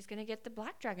 maybe she's going to get the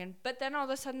black dragon. But then all of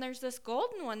a sudden there's this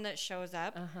golden one that shows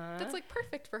up. That's like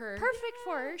perfect for her. Perfect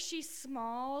for her. She's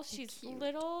small. She's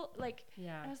little. Like,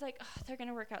 Yeah. I was like, oh, they're going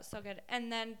to work out so good.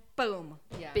 And then, boom.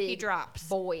 Yeah. He drops.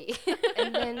 Boy.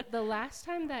 And then the last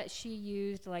time that she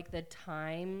used like the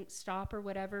time stop or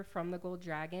whatever from the gold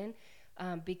dragon,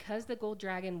 because the gold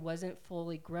dragon wasn't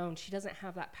fully grown, she doesn't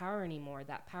have that power anymore.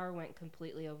 That power went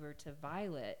completely over to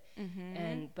Violet.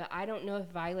 But I don't know if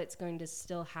Violet's going to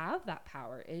still have that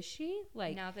power. Is she?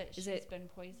 Like, now that she's been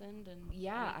poisoned and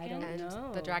I don't and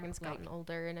know. the dragon's gotten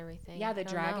older and everything. Yeah, the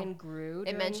dragon grew.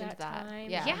 It mentioned that. Time.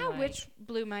 Yeah, which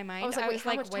blew my mind. I was like,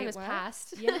 how much time has what?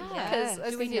 passed? Yeah,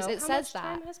 because do we know it how says much that.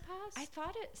 time has passed? I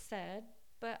thought it said,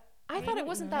 but I thought it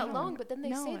wasn't that long, but then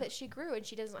they say that she grew and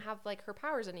she doesn't have like her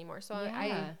powers anymore. So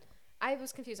I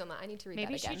was confused on that. I need to read that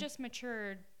again. Maybe she just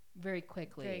matured very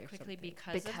quickly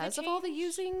because of all the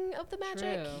using of the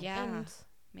magic. True. Yeah. And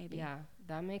maybe. Yeah,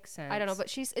 that makes sense. I don't know,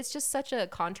 but it's just such a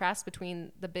contrast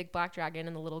between the big black dragon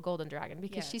and the little golden dragon,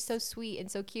 because she's so sweet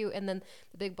and so cute, and then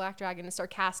the big black dragon is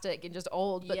sarcastic and just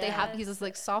old, but he's this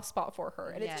like soft spot for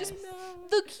her, and it's just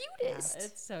the cutest. Yeah,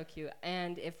 it's so cute.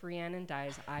 And if Rhiannon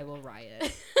dies, I will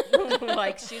riot.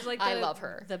 Like, she's like I love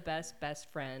her, the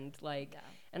best friend. Like,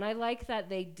 and I like that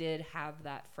they did have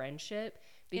that friendship.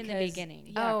 Because, in the beginning.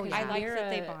 Yeah, I like that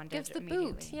they bonded. Gives the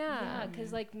boot. Yeah,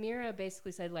 because like Mira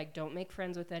basically said, like, don't make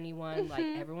friends with anyone. Like,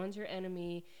 everyone's your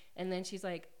enemy. And then she's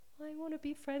like, I want to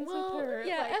be friends with her.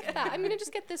 Yeah, like, F that. I'm going to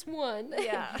just get this one.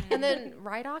 Yeah. And then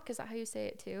Rydok, is that how you say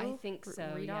it too? I think so,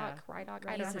 Rydok. I don't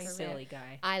know. He's a silly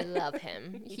guy. I love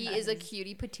him. He is a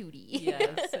cutie patootie.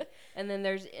 Yes. And then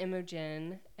there's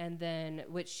Imogen, and then,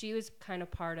 which she was kind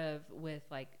of part of with,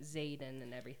 like, Xaden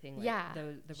and everything. Like,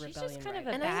 the She's rebellion. just kind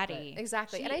of a baddie.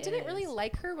 Exactly. And I didn't really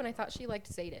like her when I thought she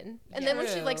liked Xaden. And Yeah. then when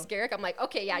she likes Garrick, I'm like,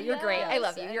 okay, yeah, you're great. I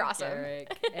love you. You're awesome.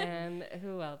 Garrick. And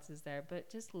who else is there? But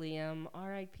just Liam,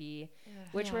 R.I.P.,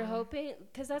 which we're hoping,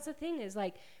 because that's the thing is,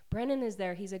 like, Brennan is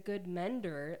there. He's a good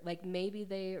mender. Like, maybe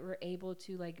they were able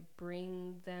to, like,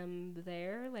 bring them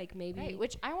there. Like, maybe. Right,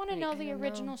 which I want to know the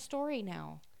original story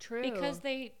now. True. Because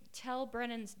they tell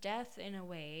Brennan's death in a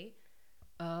way.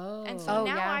 Oh. And so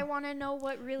now I want to know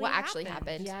what actually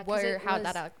happened. Yeah, how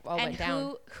that all went down.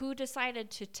 And who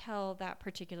decided to tell that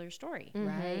particular story. Mm-hmm.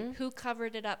 Right. Who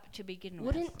covered it up to begin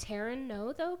with. Wouldn't Taryn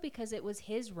know, though? Because it was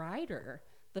his rider.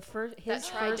 His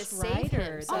tried first to save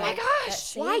rider. him. Oh my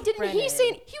gosh! Why didn't Brennan. he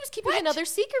say he was keeping another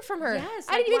secret from her? Yes,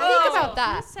 I didn't even think about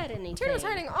that. He said anything. Taryn was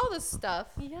hiding all this stuff.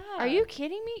 Yeah. Are you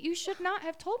kidding me? You should not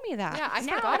have told me that. Yeah, I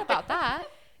forgot about that.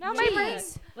 Now my brain.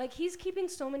 Like, he's keeping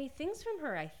so many things from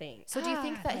her, I think. So do you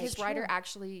think that his true. rider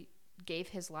actually gave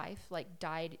his life, like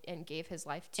died and gave his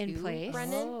life to In place?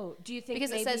 Brennan? Oh, do you think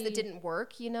Because it says it didn't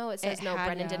work, you know? It says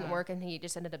Brennan didn't yeah. work and he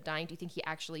just ended up dying. Do you think he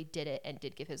actually did it and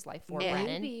did give his life for Yeah.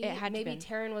 Brennan? Maybe, It had to maybe been.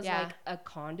 Taryn was like a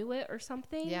conduit or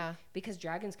something. Yeah. Because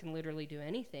dragons can literally do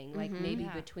anything. Like, maybe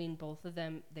between both of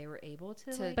them, they were able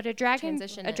to like, But a dragon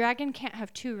can't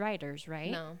have two riders,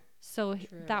 right? No. So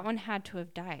that one had to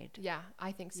have died. Yeah,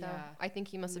 I think so. Yeah. I think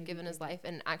he must have given his life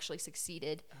and actually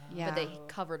succeeded, Yeah. but they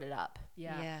covered it up.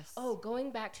 Yeah. Yes. Oh, going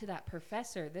back to that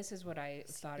professor, this is what I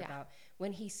thought about.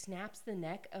 When he snaps the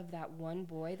neck of that one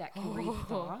boy that can read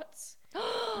thoughts.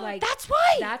 Like, that's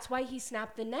why he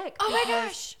snapped the neck. Oh my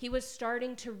gosh. He was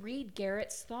starting to read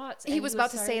Garrett's thoughts. He was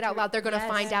about to say it out loud. They're going to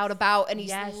find out about, and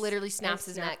he literally snaps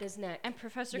his neck. And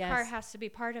Professor Carr has to be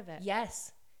part of it.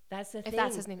 Yes. That's the thing. If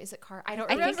that's his name, is it Carr? I don't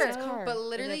think remember. it's Carr. But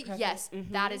literally, yes,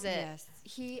 that is it. Yes.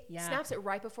 He snaps it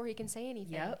right before he can say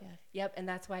anything. Yep. And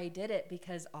that's why he did it,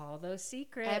 because all those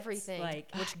secrets. Everything. Like,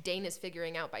 which Dane is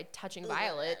figuring out by touching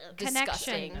Violet.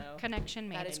 Disgusting. Connection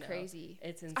made. That is crazy.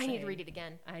 It's insane. I need to read it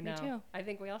again. I know. Me too. I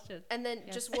think we all should. And then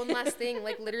just one last thing,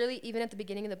 like literally even at the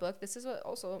beginning of the book, this is what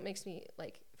also makes me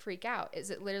like freak out,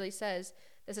 is it literally says,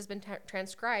 this has been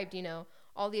transcribed, you know,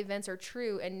 all the events are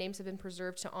true and names have been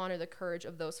preserved to honor the courage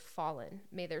of those fallen.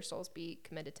 May their souls be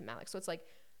commended to Malak. So it's like,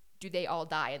 do they all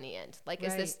die in the end? Like,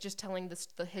 is this just telling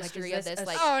the history of this?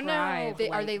 Like, oh no,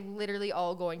 are they literally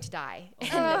all going to die? And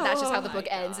that's just how the book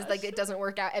ends. It's like, it doesn't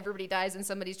work out. Everybody dies and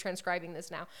somebody's transcribing this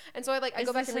now. And so I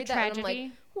go back and read that and I'm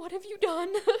like, what have you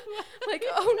done? Like,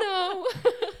 oh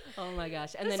no. Oh my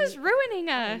gosh. And this is ruining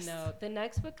us. No, the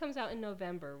next book comes out in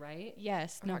November, right?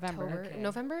 Yes, November. Okay.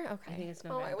 November? Okay. I think it's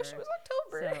November. Oh, I wish it was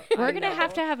October. So, We're going to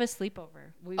have to have a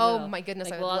sleepover. We oh will. my goodness,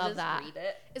 Like, I would we'll love just that. read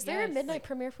it. Is there a midnight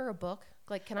premiere for a book?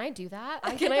 Like, can I do that?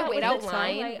 I can I wait out with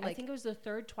line? Twilight, Like, I think it was the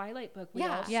third Twilight book. We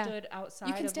all stood outside.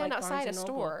 you can stand outside a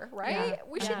store, right? Yeah.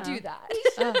 We should do that.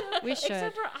 We should.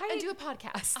 Except for and do a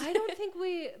podcast. I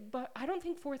don't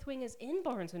think Fourth Wing is in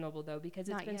Barnes and Noble though, because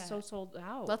it's been so sold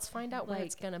out. Let's find out where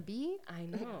it's gonna be. I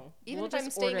know. Even we'll if I'm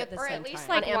staying at or at least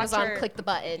on like Amazon, click the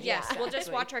button. Yes, Yeah. we'll just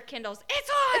watch our Kindles.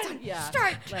 It's on. Yeah.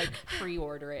 Start. Like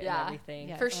pre-order it and everything.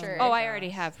 Yes. For sure. Oh, I already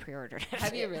have pre-ordered it.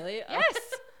 Have you really? Yes.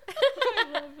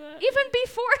 I love that. Even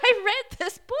before I read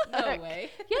this book. No way.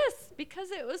 Yes, because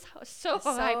it was so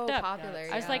hyped up. Popular.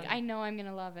 I was like, I know I'm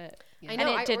gonna love it. I know.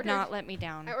 And it did not let me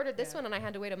down. I ordered this one and I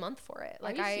had to wait a month for it.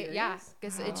 Like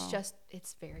because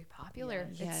it's very popular.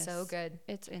 Yes. It's so good.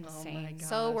 It's insane.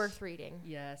 So worth reading.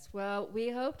 Yes. Well, we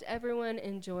hoped everyone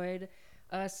enjoyed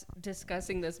us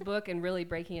discussing this book and really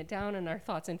breaking it down and our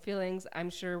thoughts and feelings. I'm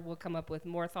sure we'll come up with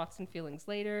more thoughts and feelings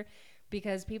later.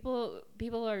 because people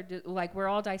are like, we're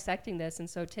all dissecting this, and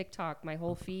so TikTok, my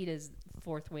whole feed is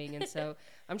Fourth Wing, and so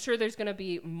I'm sure there's going to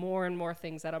be more and more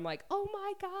things that I'm like, oh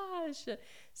my gosh.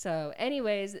 So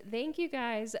anyways, thank you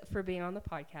guys for being on the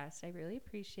podcast. I really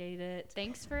appreciate it.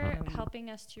 Thanks for helping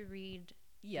us to read.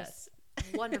 Yes.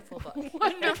 Wonderful book.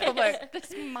 Wonderful book.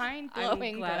 This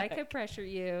mind-blowing I'm glad book. I could pressure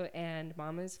you, and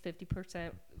Mama's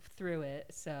 50% through it,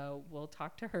 so we'll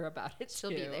talk to her about it. She'll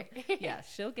too. be there. Yeah,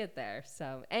 she'll get there.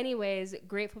 So anyways,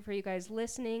 grateful for you guys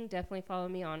listening. Definitely follow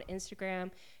me on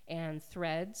Instagram and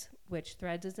Threads, which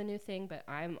Threads is a new thing, but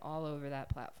I'm all over that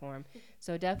platform.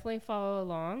 So definitely follow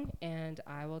along, and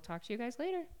I will talk to you guys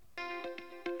later.